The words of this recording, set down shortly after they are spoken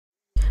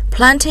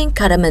Planting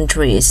cardamom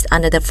trees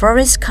under the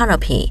forest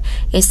canopy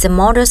is the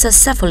model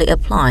successfully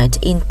applied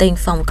in Dien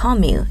Bien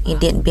commune in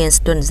Dien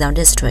Bien's Tunzao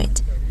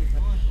district.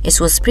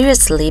 It was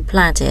previously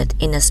planted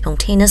in a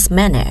spontaneous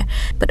manner,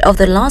 but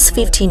over the last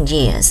 15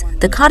 years,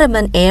 the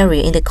cardamom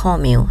area in the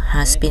commune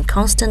has been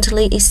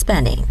constantly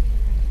expanding.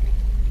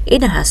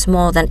 It has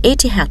more than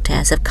 80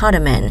 hectares of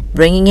cardamom,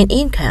 bringing in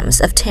incomes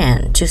of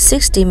 $10 to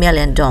 $60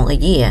 million a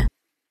year.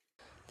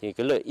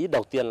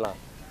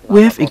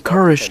 We have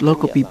encouraged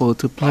local people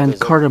to plant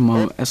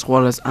cardamom as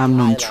well as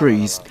unknown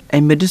trees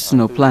and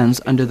medicinal plants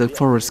under the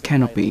forest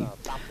canopy.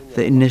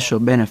 The initial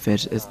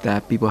benefit is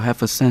that people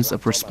have a sense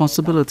of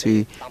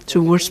responsibility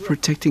towards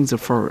protecting the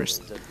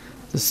forest.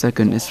 The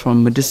second is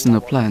from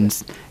medicinal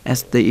plants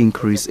as they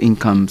increase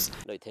incomes.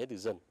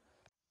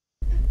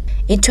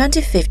 In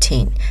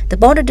 2015, the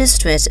border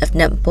district of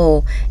Nậm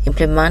Po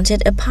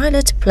implemented a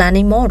pilot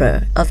planting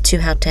model of 2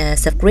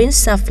 hectares of green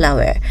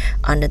safflower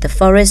under the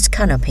forest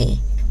canopy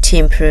to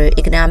improve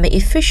economic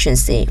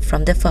efficiency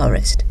from the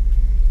forest.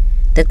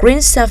 The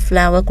green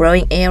safflower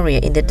growing area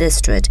in the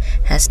district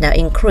has now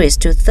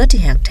increased to 30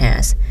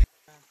 hectares.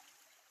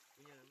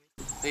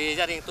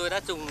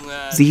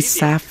 This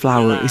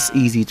safflower is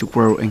easy to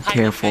grow and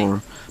care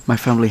for. My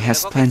family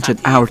has planted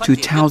our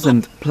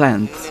 2,000th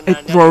plant.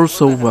 It grows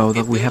so well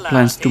that we have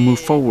plans to move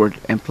forward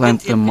and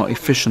plant them more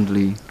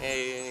efficiently.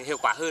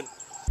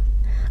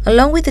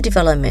 Along with the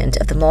development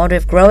of the model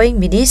of growing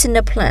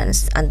medicinal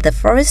plants under the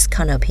forest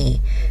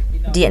canopy,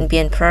 Dien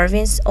Bien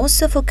province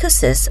also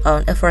focuses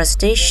on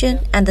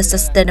afforestation and the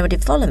sustainable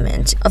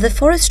development of the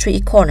forestry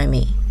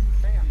economy.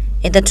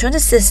 In the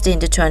 2016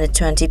 to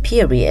 2020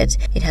 period,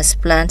 it has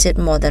planted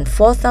more than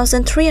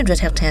 4,300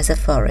 hectares of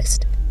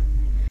forest.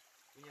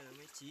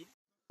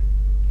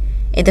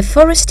 In the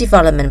Forest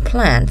Development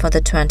Plan for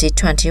the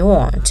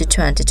 2021 to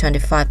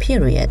 2025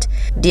 period,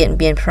 Dien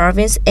Bien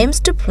province aims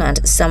to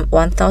plant some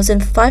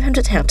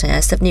 1,500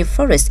 hectares of new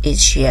forest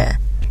each year,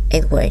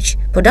 in which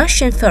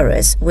production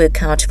forests will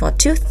account for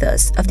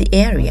 2/3 of the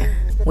area,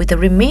 with the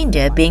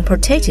remainder being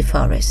protected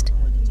forest.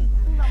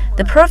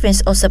 The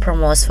province also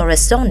promotes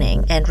forest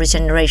zoning and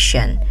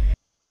regeneration,